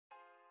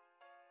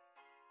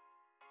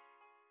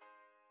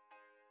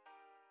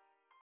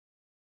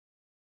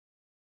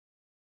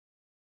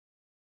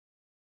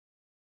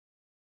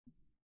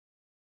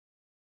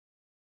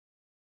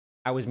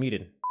I was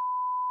muted.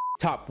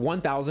 Top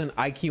 1000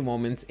 IQ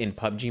moments in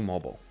PUBG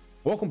Mobile.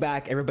 Welcome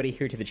back everybody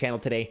here to the channel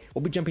today.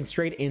 We'll be jumping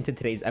straight into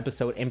today's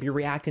episode and be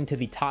reacting to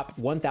the top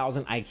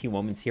 1000 IQ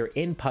moments here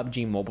in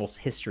PUBG Mobile's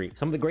history.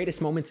 Some of the greatest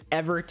moments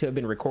ever to have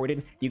been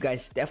recorded. You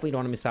guys definitely don't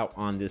want to miss out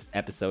on this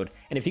episode.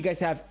 And if you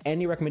guys have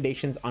any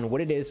recommendations on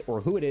what it is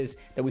or who it is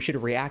that we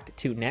should react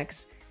to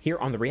next here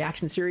on the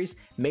reaction series,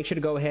 make sure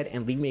to go ahead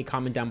and leave me a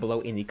comment down below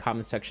in the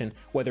comment section.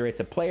 Whether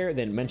it's a player,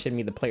 then mention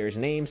me the players'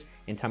 names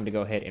and tell me to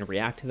go ahead and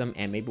react to them,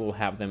 and maybe we'll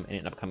have them in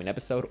an upcoming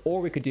episode. Or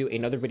we could do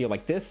another video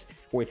like this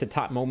where it's the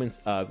top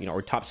moments of,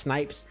 or top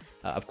snipes.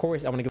 Of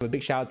course, I want to give a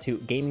big shout out to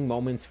Gaming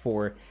Moments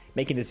for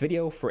making this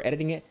video, for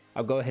editing it.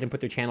 I'll go ahead and put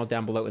their channel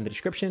down below in the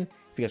description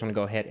if you guys want to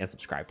go ahead and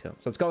subscribe to them.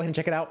 So let's go ahead and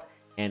check it out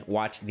and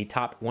watch the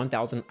top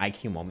 1000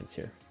 IQ moments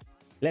here.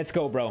 Let's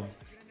go, bro.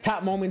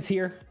 Top moments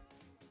here.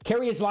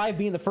 Carry is live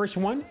being the first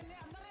one.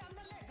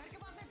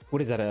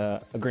 What is that,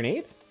 a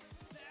grenade?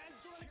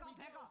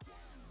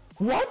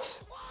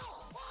 What?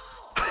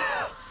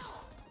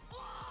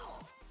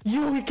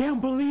 Yo, I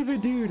can't believe it,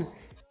 dude.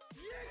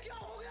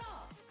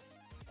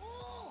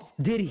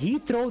 Did he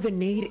throw the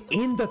nade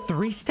in the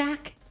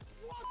 3-stack?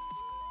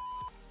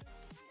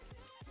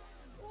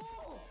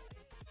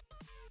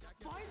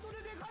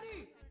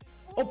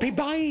 Oh,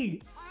 bye.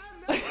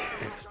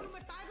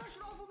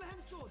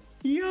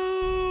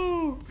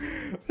 Yo,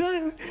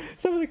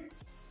 some of the.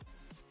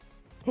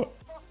 How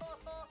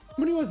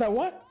many was that?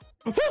 What?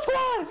 Full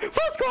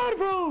squad,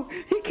 bro.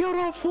 He killed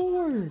all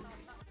 4.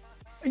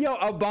 Yo,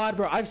 a bot,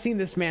 bro. I've seen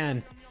this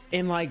man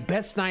in like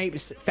best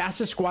snipes,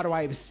 fastest squad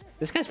wipes.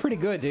 This guy's pretty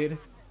good, dude.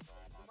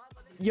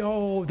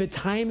 Yo, the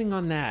timing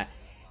on that,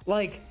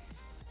 like,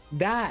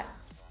 that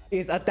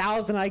is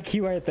 1000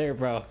 IQ right there,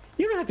 bro.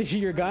 You don't have to shoot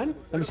your gun.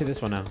 Let me see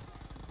this one now.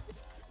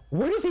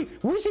 Where's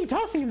he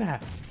tossing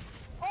that?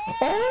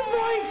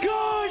 Oh my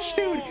gosh,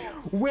 dude!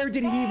 Where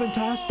did he even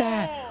toss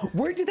that?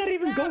 Where did that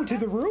even go? To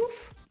the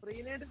roof?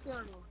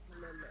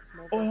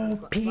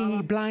 OP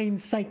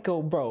blind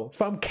psycho, bro,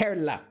 from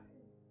Kerala.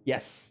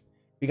 Yes,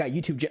 we got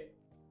YouTube.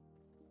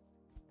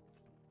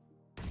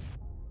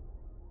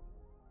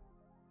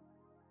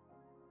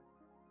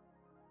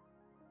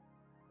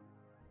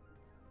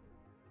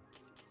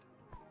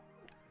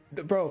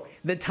 Bro,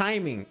 the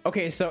timing.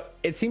 Okay, so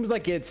it seems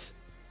like it's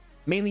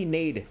mainly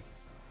nade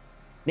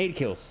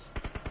kills.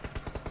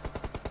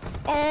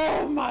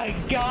 Oh my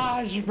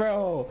gosh,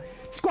 bro.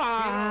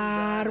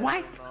 Squad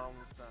wipe.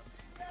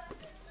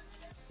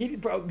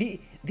 Bro,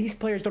 these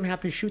players don't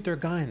have to shoot their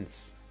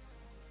guns.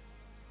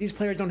 These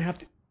players don't have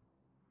to.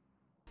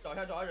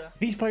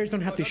 These players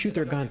don't have to shoot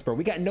their guns, bro.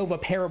 We got Nova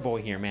Parable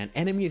here, man.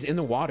 Enemy is in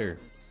the water.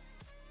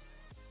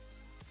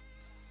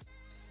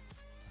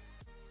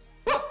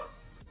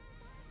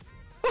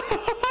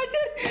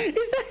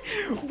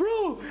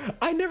 Bro,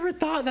 I never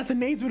thought that the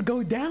nades would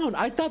go down.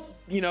 I thought,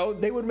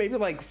 they would maybe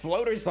like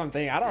float or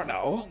something. I don't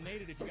know.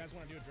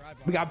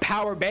 We got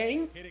power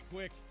bang. Hit it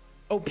quick.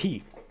 OP.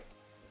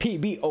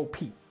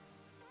 PBOP.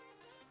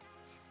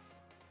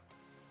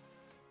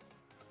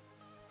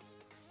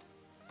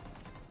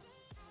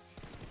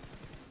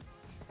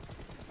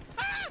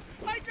 Ah!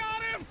 I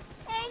got him!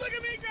 Oh, look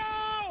at me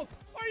go!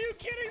 Are you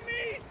kidding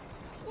me?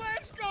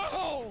 Let's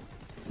go!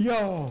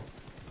 Yo.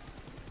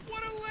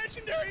 What a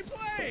legendary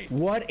play!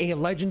 What a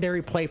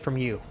legendary play from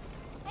you.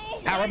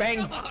 Oh Power my bang.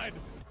 God.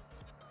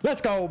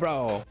 Let's go,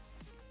 bro.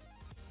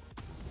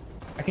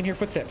 I can hear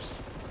footsteps.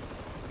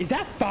 Is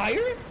that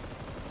fire?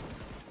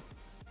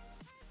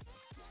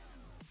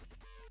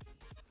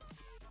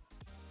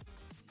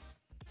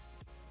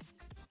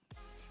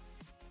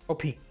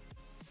 OP.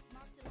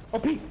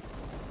 OP.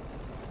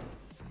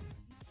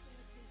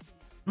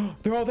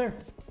 They're all there.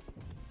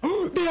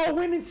 They all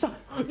went inside.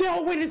 They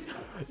all went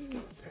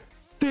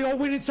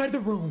inside the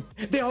room.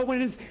 They all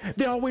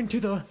went to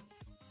the.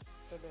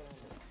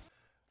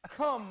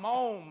 Come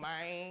on,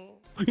 man.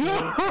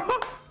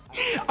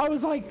 I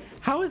was like,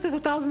 how is this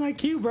 1000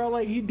 IQ, bro?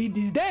 Like,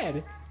 he's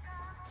dead.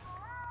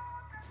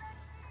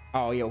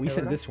 Oh, yo, we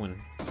said this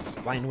one.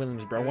 Blind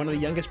Williams, bro. One of the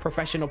youngest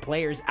professional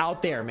players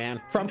out there, man.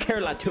 From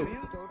Kerala, too.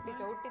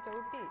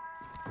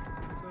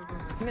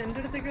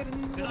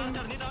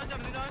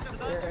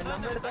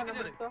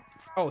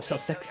 Oh, so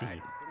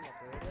sexy.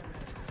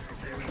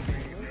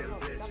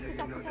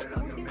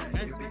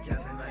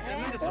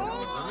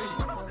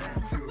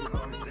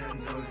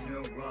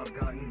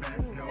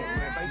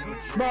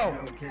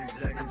 Bro,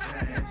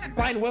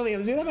 Blind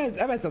Williams, dude,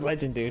 that man's a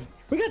legend, dude.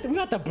 We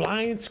got the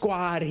blind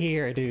squad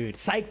here, dude.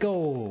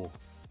 Psycho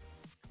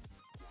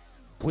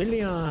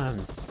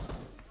Williams.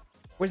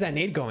 Where's that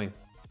nade going?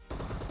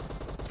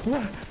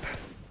 What?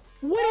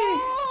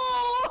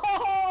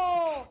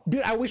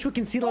 Dude, I wish we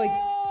can see like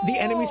the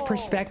enemy's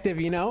perspective,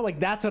 like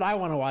that's what I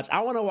want to watch.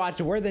 I want to watch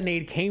where the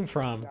nade came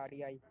from.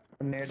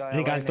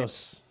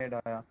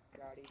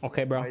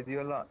 Okay, bro.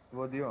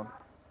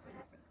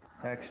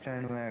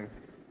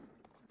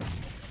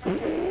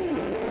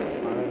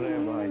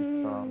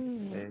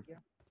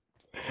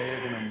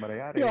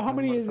 Yo, how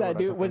many is that,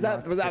 dude? Was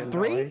that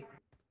 3?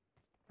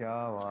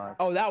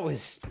 Oh, that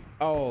was,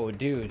 oh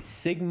dude,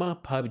 Sigma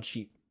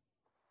PUBG.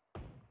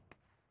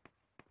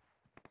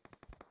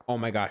 Oh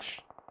my gosh.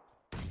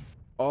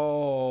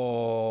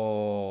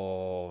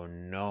 Oh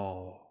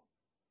no.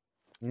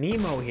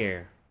 Nemo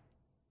here.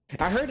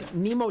 I heard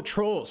Nemo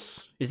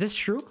trolls. Is this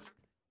true?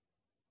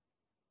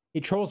 He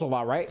trolls a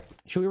lot, right?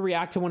 Should we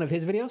react to one of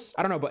his videos?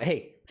 I don't know, but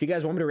hey, if you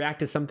guys want me to react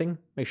to something,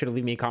 make sure to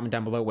leave me a comment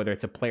down below, whether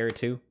it's a player or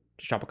two.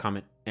 Just drop a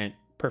comment. And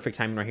perfect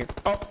timing right here.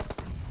 Oh.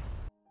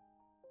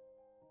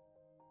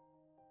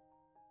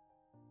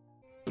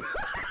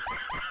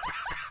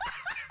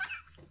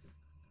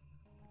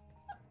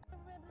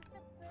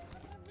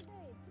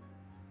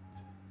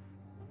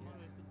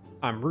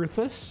 I'm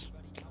ruthless.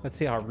 Let's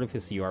see how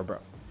ruthless you are, bro.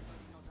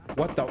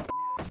 What the?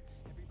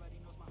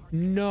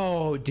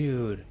 No,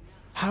 dude.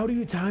 How do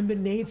you time the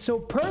nade so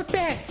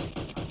perfect?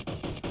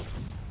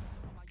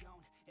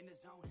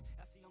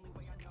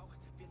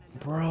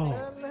 Bro.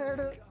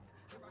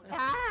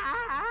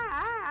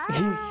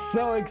 He's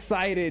so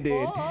excited,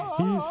 dude.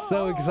 He's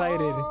so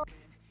excited.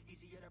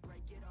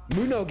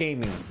 Muno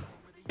Gaming.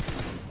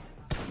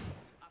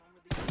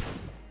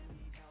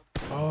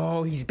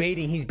 Oh, he's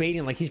baiting. He's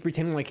baiting. Like he's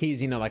pretending like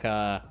he's, you know, like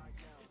a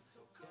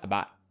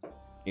bot,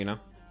 you know?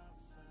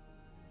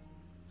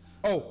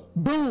 Oh,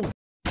 boom.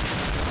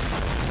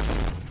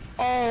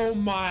 Oh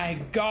my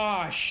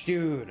gosh,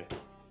 dude.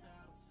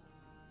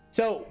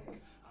 So,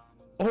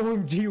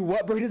 OMG,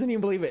 what, bro? He doesn't even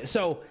believe it.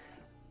 So,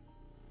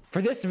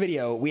 for this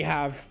video, we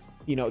have,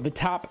 you know, the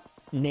top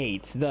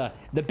nades, the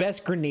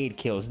best grenade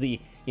kills, the,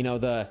 you know,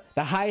 the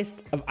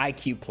highest of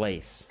IQ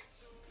plays.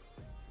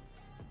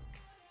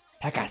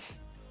 Pecas.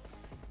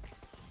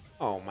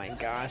 Oh my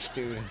gosh,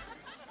 dude.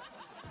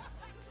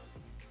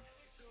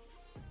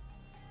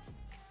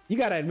 You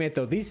gotta admit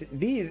though,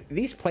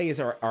 these plays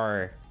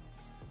are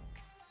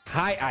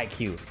high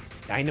IQ.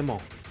 Dynamo.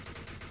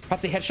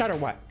 What's a headshot or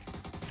what?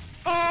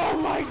 Oh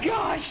my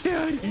gosh,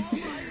 dude!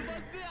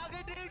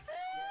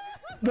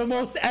 The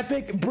most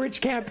epic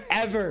bridge camp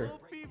ever.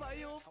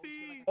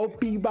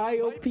 OP by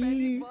OP.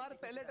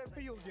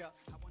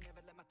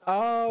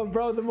 Oh,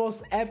 bro, the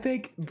most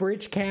epic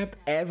bridge camp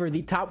ever.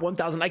 The top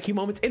 1,000 IQ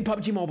moments in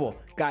PUBG Mobile.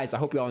 Guys, I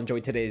hope you all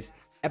enjoyed today's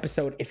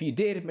episode. If you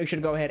did, make sure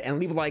to go ahead and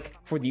leave a like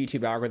for the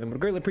YouTube algorithm. Would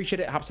greatly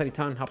appreciate it. Helps out a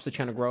ton, helps the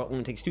channel grow. It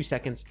only takes 2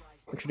 seconds.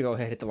 Make sure to go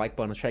ahead, hit the like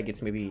button. Let's try to get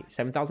to maybe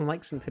 7,000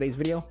 likes in today's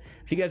video.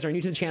 If you guys are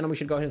new to the channel, we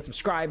should go ahead and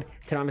subscribe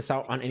to not miss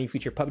out on any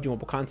future PUBG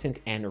Mobile content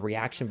and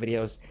reaction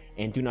videos.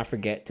 And do not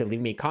forget to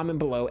leave me a comment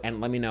below and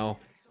let me know,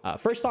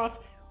 first off,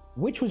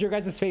 which was your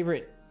guys'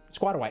 favorite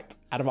squad wipe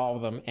out of all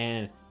of them,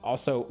 and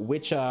also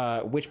which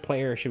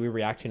player should we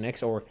react to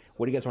next, or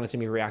what do you guys want to see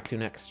me react to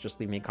next? Just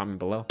leave me a comment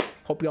below.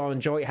 Hope you all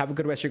enjoy. Have a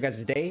good rest of your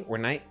guys' day or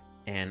night,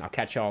 and I'll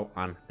catch y'all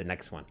on the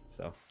next one.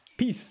 So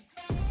peace.